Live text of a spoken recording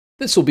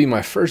This will be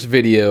my first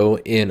video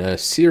in a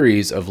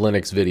series of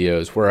Linux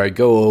videos where I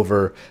go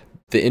over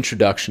the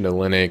introduction to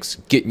Linux,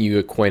 getting you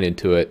acquainted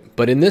to it.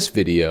 But in this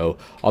video,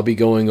 I'll be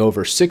going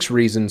over 6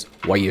 reasons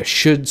why you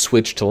should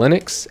switch to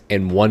Linux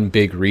and 1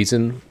 big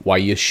reason why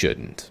you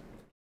shouldn't.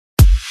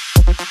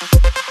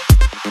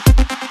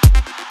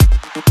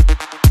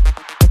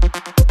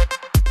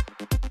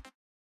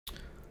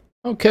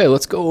 Okay,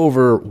 let's go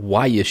over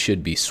why you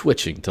should be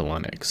switching to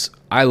Linux.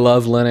 I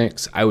love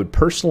Linux. I would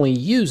personally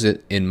use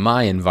it in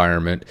my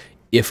environment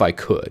if I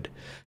could.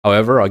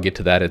 However, I'll get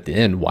to that at the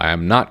end, why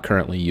I'm not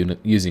currently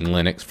using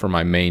Linux for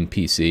my main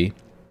PC.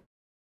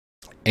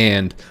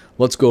 And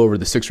let's go over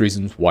the 6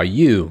 reasons why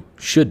you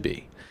should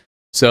be.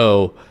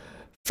 So,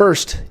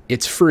 first,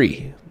 it's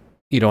free.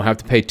 You don't have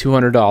to pay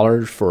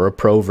 $200 for a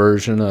pro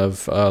version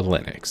of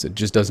Linux. It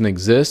just doesn't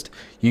exist.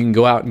 You can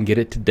go out and get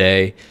it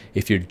today.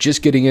 If you're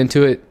just getting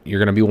into it, you're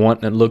going to be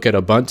wanting to look at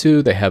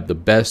Ubuntu. They have the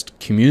best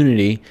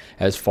community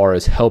as far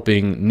as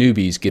helping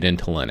newbies get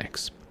into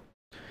Linux.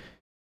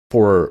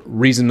 For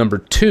reason number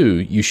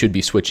 2, you should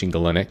be switching to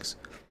Linux.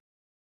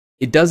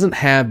 It doesn't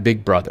have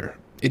Big Brother.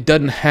 It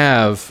doesn't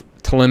have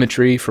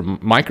telemetry from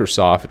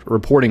Microsoft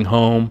reporting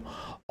home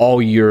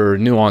all your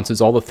nuances,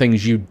 all the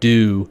things you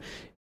do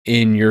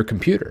in your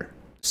computer.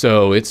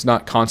 So it's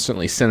not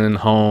constantly sending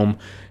home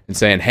and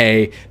saying,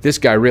 hey, this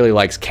guy really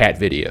likes cat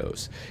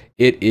videos.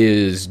 It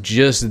is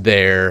just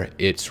there,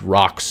 it's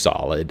rock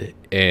solid,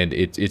 and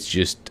it's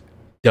just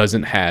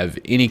doesn't have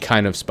any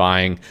kind of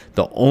spying.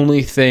 The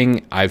only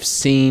thing I've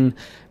seen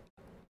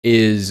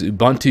is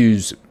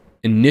Ubuntu's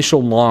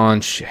initial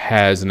launch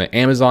has an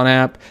Amazon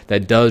app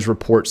that does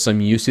report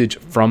some usage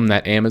from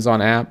that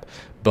Amazon app,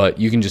 but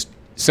you can just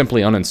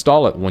simply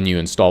uninstall it when you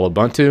install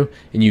Ubuntu,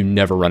 and you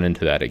never run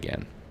into that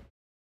again.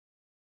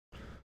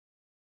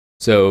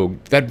 So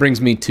that brings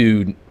me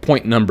to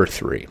point number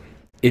 3.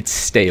 It's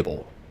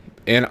stable.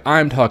 And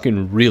I'm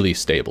talking really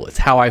stable. It's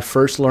how I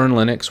first learned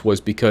Linux,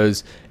 was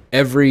because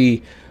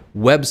every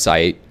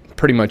website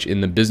pretty much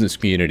in the business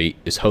community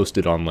is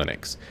hosted on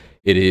Linux.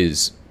 It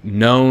is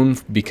known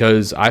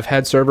because I've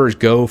had servers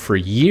go for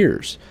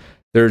years.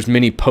 There's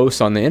many posts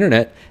on the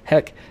internet.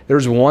 Heck,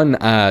 there's one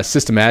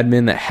system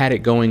admin that had it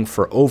going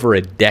for over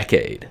a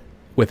decade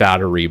without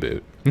a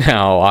reboot.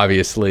 Now,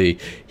 obviously,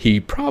 he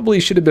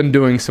probably should have been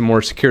doing some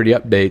more security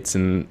updates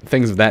and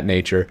things of that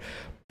nature,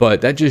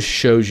 but that just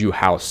shows you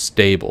how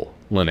stable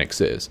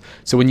Linux is.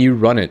 So when you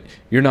run it,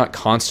 you're not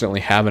constantly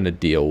having to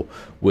deal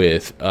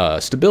with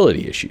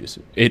stability issues.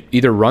 It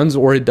either runs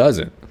or it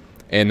doesn't,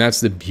 and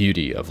that's the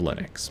beauty of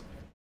Linux.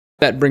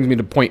 That brings me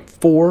to point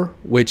 4,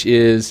 which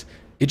is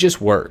it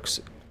just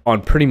works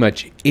on pretty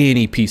much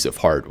any piece of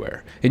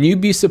hardware. And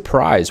you'd be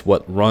surprised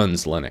what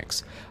runs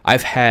Linux.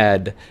 I've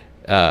had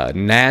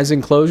NAS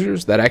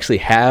enclosures that actually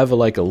have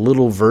like a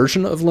little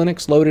version of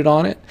Linux loaded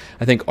on it.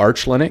 I think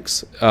Arch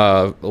Linux,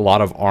 a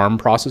lot of ARM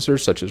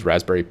processors such as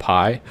Raspberry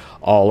Pi,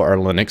 all are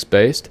Linux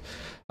based.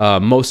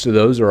 Most of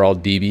those are all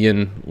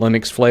Debian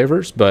Linux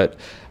flavors, but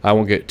I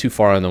won't get too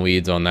far in the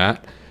weeds on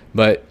that.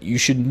 But you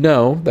should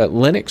know that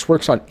Linux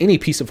works on any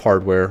piece of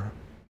hardware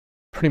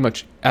pretty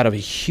much out of a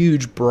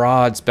huge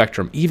broad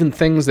spectrum. Even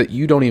things that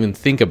you don't even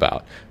think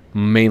about,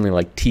 mainly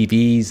like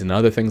TVs and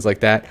other things like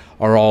that,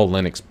 are all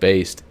Linux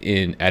based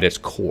at its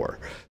core,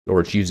 or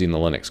it's using the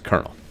Linux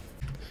kernel.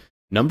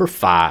 Number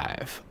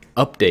 5,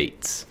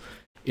 updates.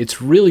 It's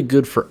really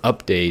good for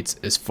updates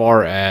as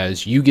far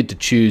as you get to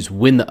choose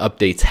when the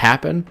updates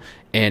happen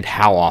and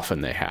how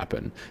often they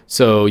happen.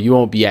 So you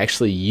won't be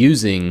actually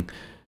using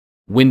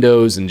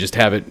Windows and just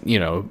have it,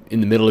 in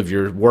the middle of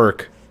your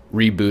work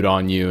reboot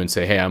on you and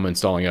say, hey, I'm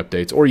installing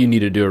updates, or you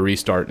need to do a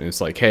restart and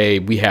it's like, hey,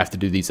 we have to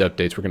do these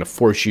updates, we're going to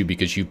force you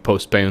because you've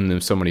postponed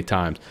them so many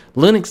times.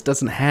 Linux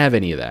doesn't have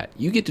any of that.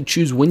 You get to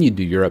choose when you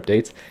do your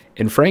updates,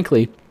 and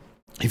frankly,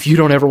 if you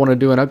don't ever want to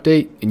do an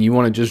update and you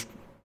want to just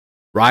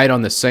ride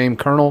on the same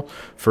kernel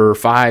for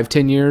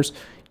 5-10 years,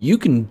 you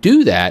can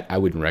do that. I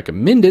wouldn't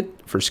recommend it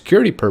for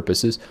security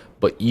purposes,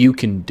 but you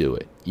can do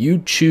it. You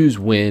choose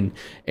when,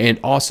 and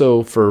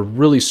also for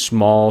really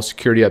small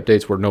security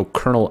updates where no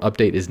kernel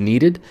update is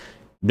needed,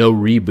 no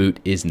reboot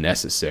is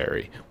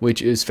necessary,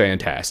 which is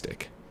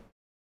fantastic.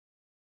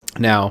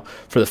 Now,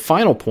 for the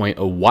final point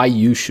of why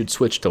you should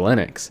switch to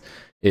Linux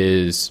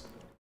is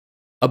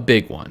a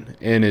big one,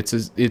 and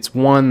it's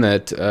one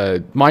that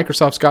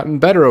Microsoft's gotten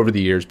better over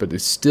the years, but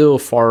it's still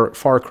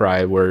far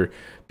cry where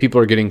people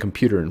are getting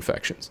computer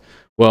infections.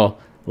 Well,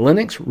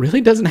 Linux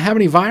really doesn't have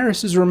any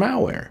viruses or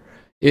malware.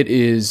 It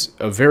is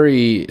a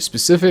very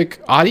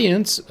specific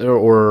audience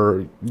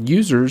or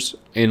users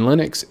in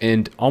Linux,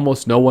 and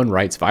almost no one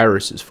writes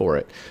viruses for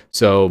it.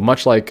 So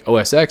much like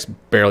OS X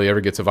barely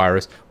ever gets a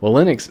virus, well,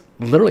 Linux,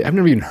 literally, I've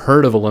never even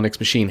heard of a Linux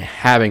machine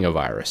having a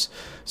virus.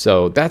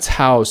 So that's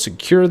how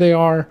secure they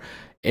are,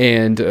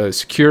 and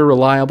secure,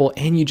 reliable,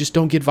 and you just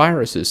don't get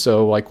viruses.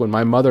 So like when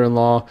my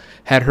mother-in-law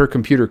had her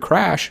computer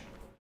crash,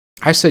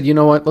 I said, you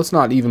know what, let's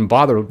not even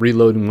bother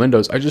reloading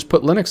Windows. I just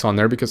put Linux on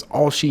there because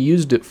all she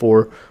used it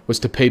for was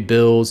to pay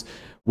bills,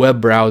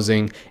 web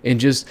browsing, and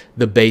just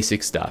the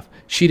basic stuff.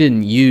 She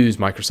didn't use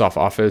Microsoft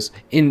Office.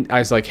 And I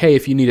was like, hey,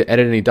 if you need to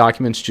edit any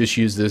documents, just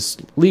use this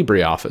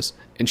LibreOffice.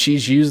 And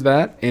she's used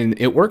that, and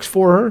it works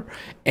for her.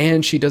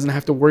 And she doesn't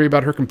have to worry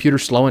about her computer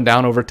slowing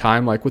down over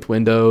time like with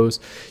Windows.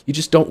 You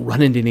just don't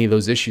run into any of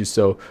those issues.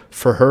 So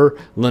for her,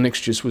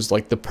 Linux just was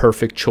like the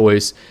perfect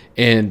choice.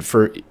 And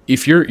for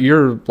if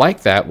you're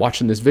like that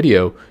watching this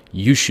video,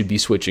 you should be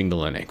switching to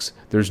Linux.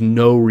 There's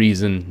no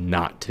reason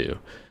not to.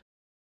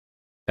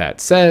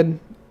 That said,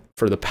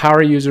 for the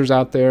power users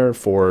out there,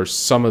 for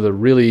some of the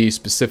really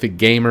specific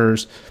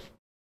gamers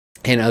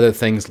and other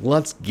things,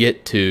 let's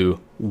get to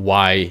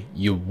why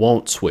you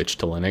won't switch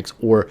to Linux,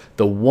 or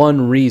the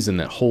one reason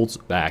that holds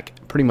back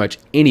pretty much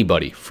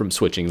anybody from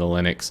switching to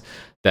Linux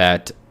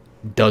that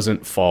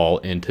doesn't fall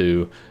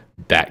into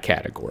that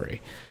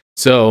category.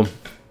 So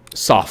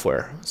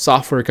software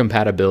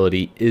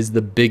compatibility is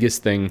the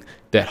biggest thing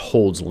that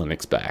holds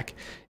Linux back.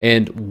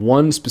 And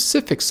one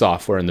specific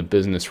software in the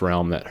business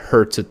realm that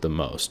hurts it the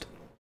most,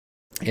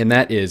 and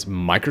that is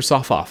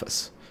Microsoft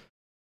Office.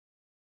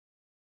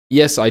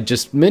 Yes, I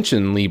just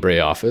mentioned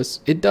LibreOffice.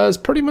 It does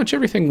pretty much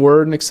everything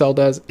Word and Excel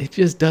does. It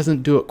just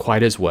doesn't do it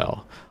quite as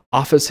well.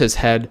 Office has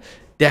had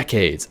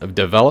decades of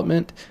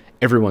development.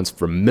 Everyone's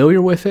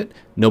familiar with it.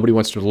 Nobody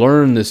wants to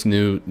learn this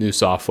new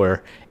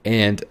software,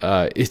 and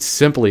it's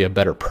simply a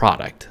better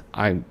product.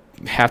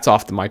 Hats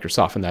off to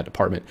Microsoft in that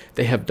department.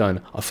 They have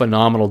done a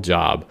phenomenal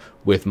job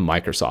with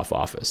Microsoft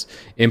Office.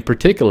 In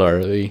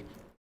particular, the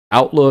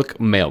Outlook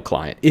mail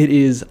client. It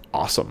is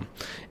awesome.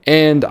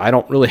 And I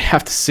don't really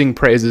have to sing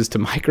praises to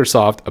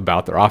Microsoft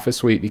about their Office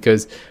suite,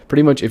 because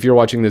pretty much if you're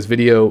watching this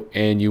video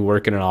and you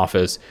work in an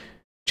office,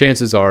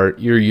 chances are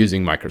you're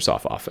using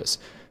Microsoft Office.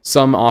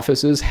 Some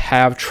offices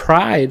have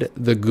tried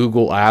the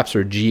Google Apps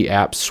or G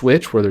Apps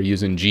switch, where they're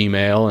using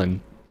Gmail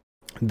and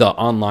the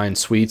online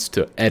suites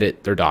to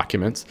edit their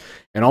documents.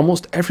 And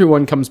almost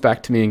everyone comes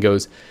back to me and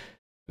goes,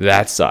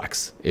 that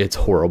sucks. It's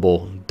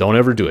horrible. Don't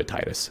ever do it,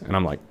 Titus. And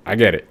I'm like, I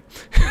get it.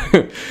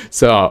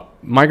 So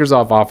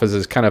Microsoft Office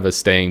is kind of a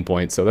staying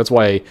point. So that's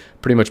why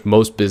pretty much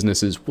most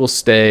businesses will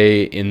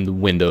stay in the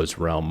Windows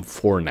realm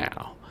for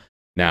now.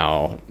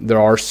 Now, there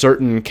are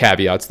certain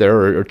caveats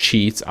there, or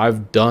cheats.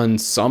 I've done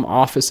some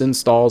Office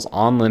installs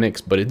on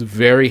Linux, but it's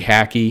very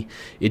hacky.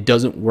 It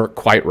doesn't work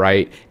quite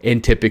right.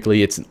 And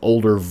typically it's an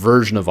older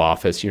version of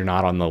Office. You're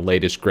not on the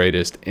latest,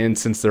 greatest. And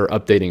since they're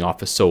updating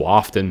Office so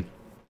often,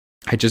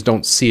 I just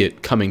don't see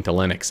it coming to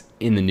Linux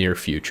in the near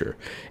future.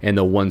 And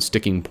the one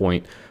sticking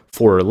point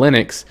for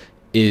Linux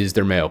is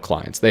their mail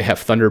clients. They have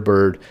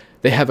Thunderbird.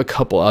 They have a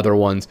couple other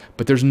ones,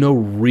 but there's no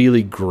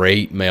really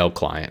great mail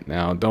client.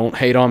 Now, don't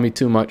hate on me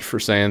too much for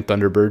saying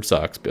Thunderbird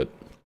sucks, but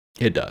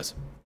it does.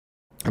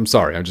 I'm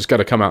sorry. I just got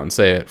to come out and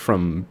say it.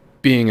 From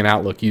being an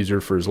Outlook user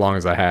for as long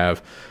as I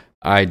have,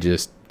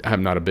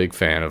 I'm not a big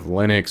fan of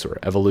Linux or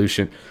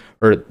Evolution,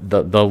 or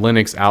the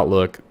Linux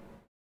Outlook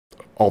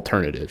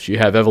alternatives. You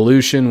have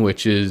Evolution,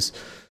 which is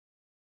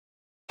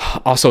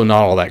also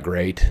not all that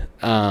great,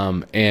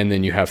 and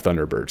then you have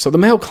Thunderbird. So the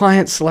mail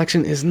client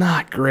selection is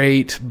not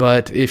great,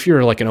 but if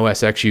you're like an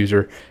OS X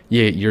user,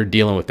 you're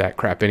dealing with that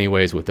crap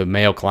anyways with the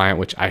mail client,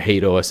 which I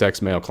hate OS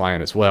X mail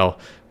client as well,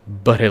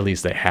 but at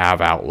least they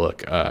have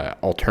Outlook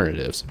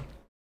alternatives.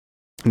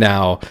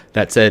 Now,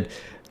 that said,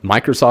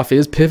 Microsoft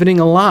is pivoting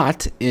a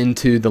lot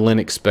into the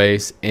Linux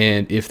space,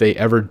 and if they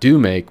ever do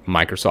make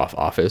Microsoft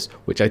Office,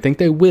 which I think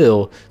they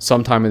will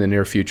sometime in the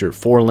near future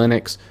for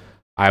Linux,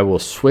 I will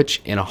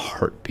switch in a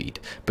heartbeat.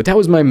 But that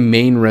was my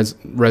main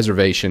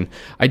reservation.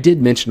 I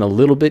did mention a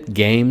little bit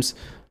games.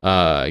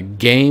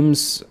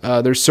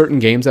 There's certain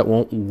games that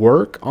won't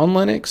work on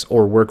Linux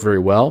or work very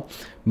well,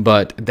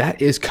 but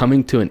that is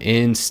coming to an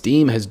end.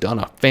 Steam has done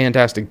a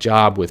fantastic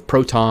job with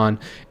Proton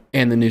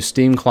and the new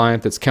Steam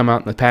client that's come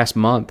out in the past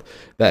month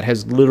that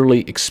has literally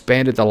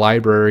expanded the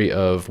library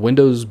of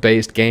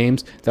Windows-based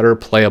games that are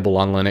playable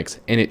on Linux,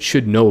 and it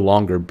should no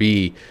longer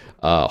be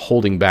a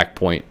holding back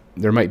point.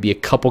 There might be a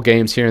couple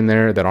games here and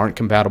there that aren't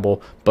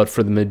compatible, but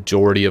for the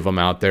majority of them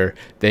out there,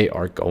 they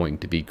are going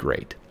to be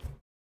great.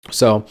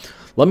 So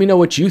let me know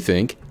what you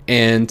think,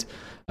 and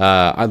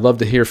I'd love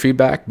to hear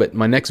feedback, but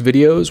my next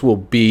videos will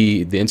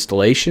be the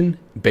installation,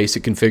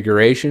 basic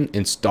configuration,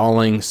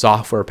 installing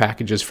software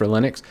packages for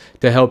Linux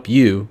to help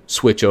you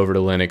switch over to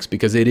Linux,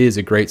 because it is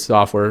a great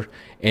software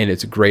and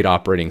it's a great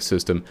operating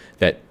system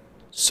that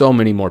so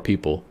many more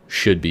people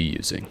should be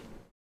using.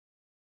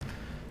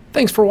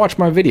 Thanks for watching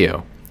my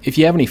video. If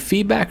you have any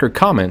feedback or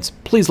comments,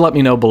 please let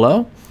me know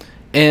below.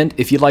 And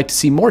if you'd like to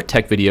see more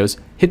tech videos,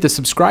 hit the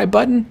subscribe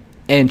button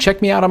and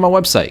check me out on my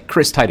website,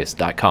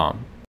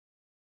 christitus.com.